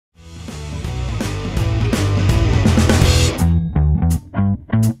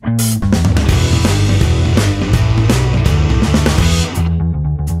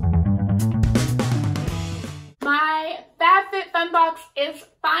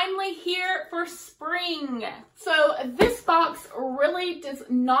finally here for spring. So this box really does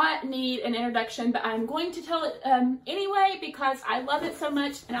not need an introduction, but I'm going to tell it anyway because I love it so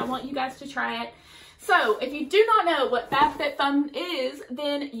much and I want you guys to try it. So if you do not know what FabFitFun is,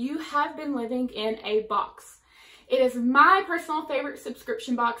 then you have been living in a box. It is my personal favorite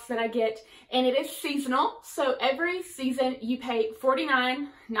subscription box that I get, and it is seasonal. So every season you pay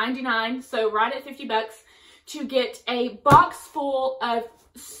 $49.99, so right at 50 bucks, to get a box full of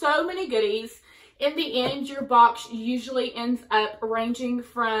so many goodies. In the end, your box usually ends up ranging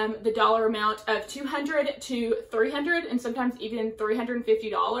from the dollar amount of $200 to $300 and sometimes even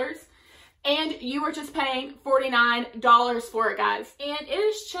 $350. And you are just paying $49 for it, guys. And it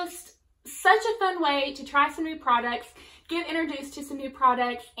is just such a fun way to try some new products, get introduced to some new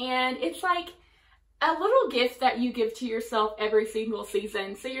products, and it's like a little gift that you give to yourself every single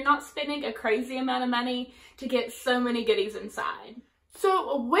season. So you're not spending a crazy amount of money to get so many goodies inside.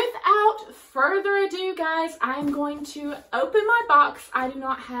 So without further ado, guys, I'm going to open my box. I do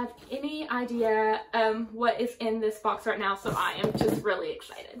not have any idea what is in this box right now, so I am just really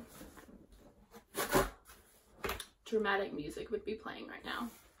excited. Dramatic music would be playing right now.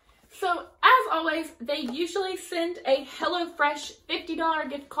 So as always, they usually send a HelloFresh $50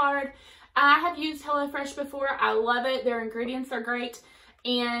 gift card. I have used HelloFresh before. I love it. Their ingredients are great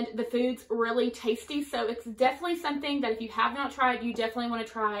and the food's really tasty. So it's definitely something that if you have not tried, you definitely want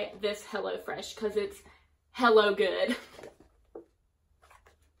to try this HelloFresh because it's hello good.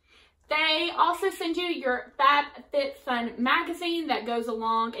 They also send you your FabFitFun magazine that goes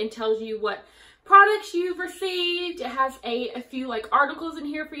along and tells you what products you've received. It has a few like articles in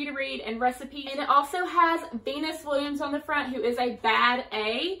here for you to read and recipes. And it also has Venus Williams on the front, who is a bad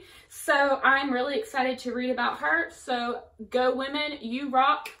A. So I'm really excited to read about her. So go women, you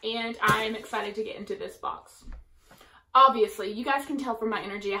rock. And I'm excited to get into this box. Obviously, you guys can tell from my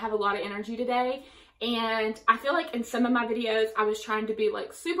energy, I have a lot of energy today. And I feel like in some of my videos, I was trying to be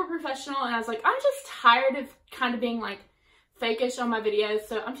like super professional. And I was like, I'm just tired of kind of being like fake-ish on my videos,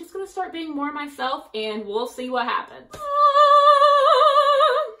 so I'm just gonna start being more myself and we'll see what happens.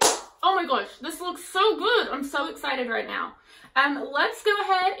 Oh my gosh, this looks so good. I'm so excited right now. Let's go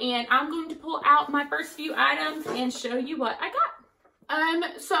ahead and I'm going to pull out my first few items and show you what I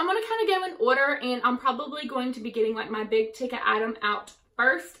got. So I'm gonna kind of go in order, and I'm probably going to be getting like my big ticket item out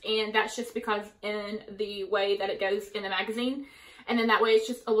first, and that's just because in the way that it goes in the magazine. And then that way it's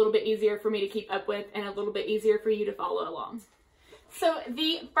just a little bit easier for me to keep up with and a little bit easier for you to follow along. So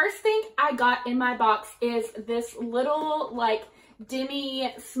the first thing I got in my box is this little like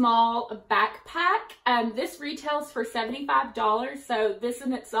demi small backpack. This retails for $75. So this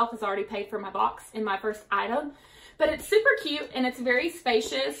in itself has already paid for my box in my first item, but it's super cute and it's very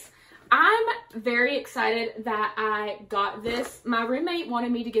spacious. I'm very excited that I got this. My roommate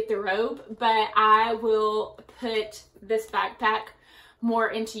wanted me to get the robe, but I will put this backpack more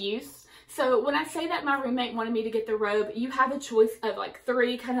into use. So when I say that my roommate wanted me to get the robe, you have a choice of like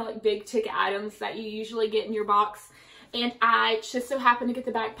 3 kind of like big ticket items that you usually get in your box. And I just so happened to get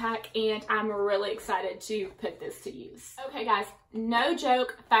the backpack, and I'm really excited to put this to use. Okay guys, no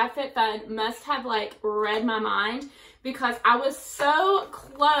joke, FabFitFun must have like read my mind because I was so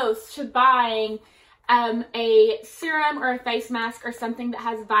close to buying a serum or a face mask or something that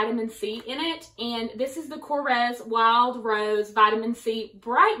has vitamin C in it. And this is the Korres Wild Rose Vitamin C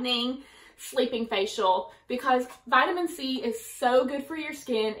Brightening Sleeping Facial, because vitamin C is so good for your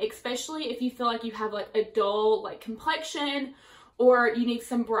skin, especially if you feel like you have like a dull like complexion or you need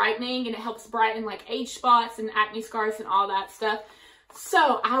some brightening, and it helps brighten like age spots and acne scars and all that stuff.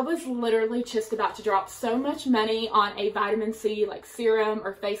 So I was literally just about to drop so much money on a vitamin C like serum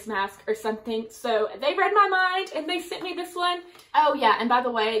or face mask or something. So they read my mind and they sent me this one. Oh yeah, and by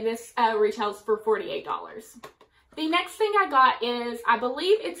the way, this retails for $48. The next thing I got is, I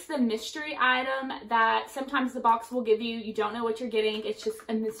believe it's the mystery item that sometimes the box will give you. You don't know what you're getting. It's just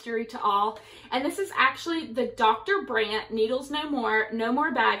a mystery to all. And this is actually the Dr. Brandt Needles No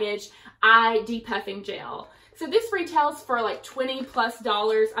More Baggage Eye Depuffing Gel. So this retails for like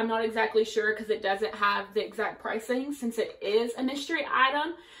 $20+. I'm not exactly sure because it doesn't have the exact pricing since it is a mystery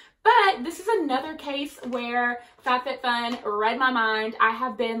item. But this is another case where FabFitFun read my mind. I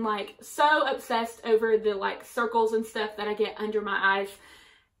have been like so obsessed over the like circles and stuff that I get under my eyes.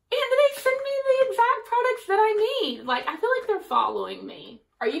 And they send me the exact products that I need. Like, I feel like they're following me.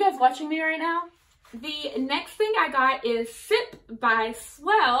 Are you guys watching me right now? The next thing I got is Sip by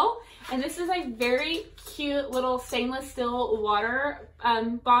Swell, and this is a very cute little stainless steel water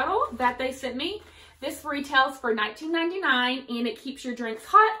bottle that they sent me. This retails for $19.99, and it keeps your drinks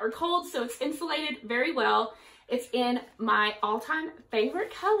hot or cold, so it's insulated very well. It's in my all-time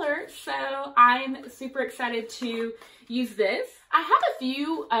favorite color, so I'm super excited to use this. I have a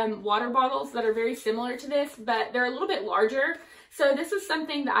few water bottles that are very similar to this, but they're a little bit larger. So this is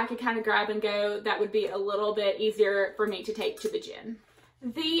something that I could kind of grab and go that would be a little bit easier for me to take to the gym.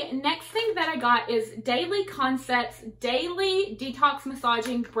 The next thing that I got is Daily Concepts Daily Detox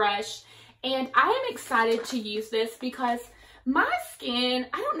Massaging Brush. And I am excited to use this because my skin,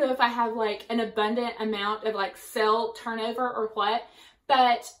 I don't know if I have like an abundant amount of like cell turnover or what,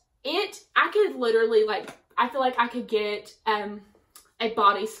 but I could literally like, I feel like I could get a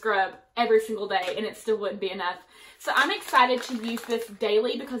body scrub every single day and it still wouldn't be enough. So I'm excited to use this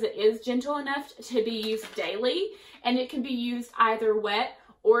daily because it is gentle enough to be used daily, and it can be used either wet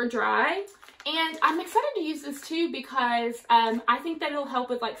or dry. And I'm excited to use this too because I think that it'll help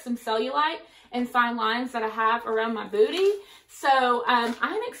with like some cellulite and fine lines that I have around my booty. So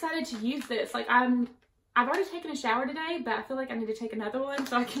I'm excited to use this. Like I've already taken a shower today, but I feel like I need to take another one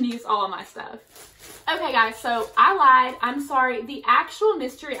so I can use all of my stuff. Okay guys, so I lied. I'm sorry. The actual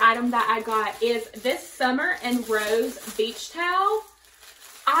mystery item that I got is this Summer and Rose beach towel.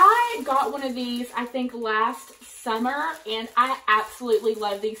 I got one of these, I think last summer, and I absolutely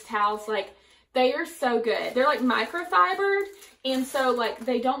love these towels. Like, they are so good. They're like microfibered, and so like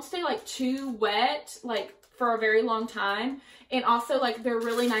they don't stay like too wet like for a very long time. And also like they're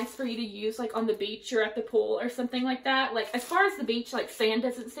really nice for you to use like on the beach or at the pool or something like that. Like as far as the beach, like sand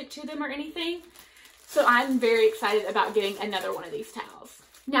doesn't stick to them or anything. So I'm very excited about getting another one of these towels.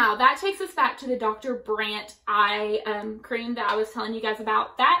 Now that takes us back to the Dr. Brandt eye cream that I was telling you guys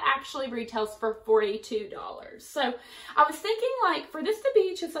about. That actually retails for $42. So I was thinking like for this to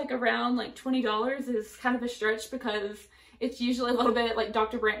beach, it's like around like $20 is kind of a stretch because it's usually a little bit like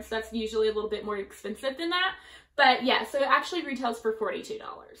Dr. Brandt stuff's usually a little bit more expensive than that. But yeah, so it actually retails for $42.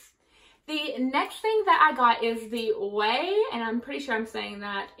 The next thing that I got is the Way, and I'm pretty sure I'm saying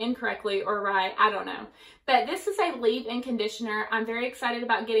that incorrectly or right, I don't know. But this is a leave-in conditioner. I'm very excited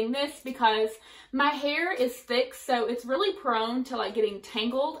about getting this because my hair is thick, so it's really prone to like getting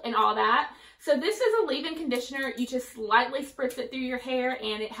tangled and all that. So this is a leave-in conditioner. You just lightly spritz it through your hair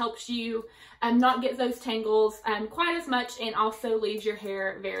and it helps you not get those tangles quite as much, and also leaves your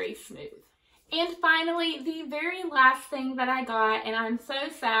hair very smooth. And finally, the very last thing that I got, and I'm so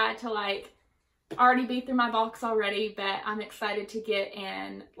sad to like already be through my box already, but I'm excited to get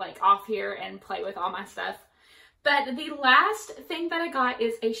in like off here and play with all my stuff. But the last thing that I got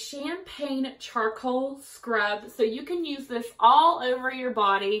is a champagne charcoal scrub. So you can use this all over your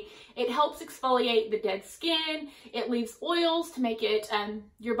body. It helps exfoliate the dead skin. It leaves oils to make it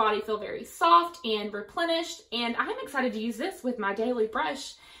your body feel very soft and replenished. And I'm excited to use this with my daily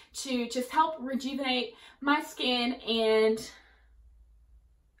brush to just help rejuvenate my skin, and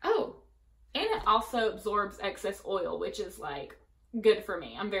it also absorbs excess oil, which is like good for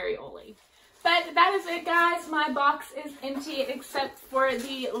me. I'm very oily. But that is it, guys. My box is empty except for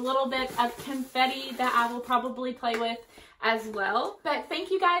the little bit of confetti that I will probably play with as well. But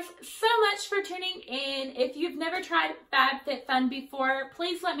thank you guys so much for tuning in. If you've never tried FabFitFun before,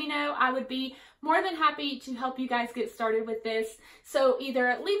 please let me know. I would be more than happy to help you guys get started with this. So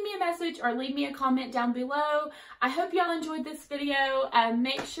either leave me a message or leave me a comment down below. I hope y'all enjoyed this video.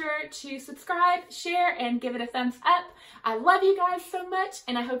 Make sure to subscribe, share, and give it a thumbs up. I love you guys so much,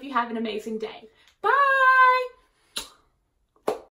 and I hope you have an amazing day. Bye!